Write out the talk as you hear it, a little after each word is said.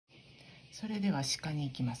それでは鹿に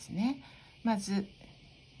行きますね。まず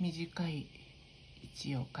短い位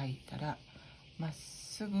置を書いたらまっ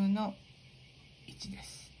すぐの位置で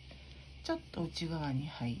す。ちょっと内側に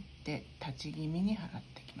入って立ち気味に払っ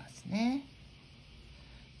てきますね。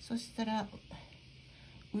そしたら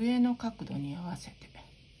上の角度に合わせて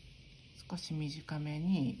少し短め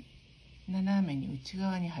に斜めに内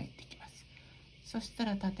側に入ってきます。そした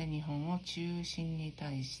ら縦2本を中心に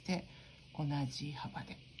対して同じ幅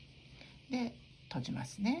で閉じま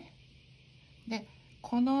すね。で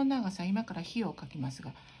この長さ、今から火をかきます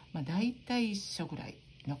が、だいたい一緒ぐらい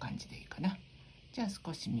の感じでいいかな。じゃあ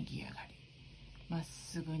少し右上がりまっ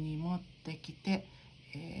すぐに持ってきて、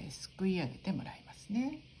すくい上げてもらいます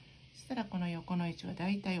ね。そしたらこの横の位置はだ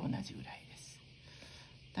いたい同じぐらいです。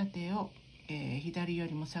縦を、左よ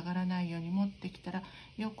りも下がらないように持ってきたら、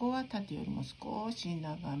横は縦よりも少し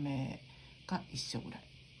長めか一緒ぐらい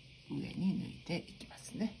上に抜いていきま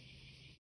すね。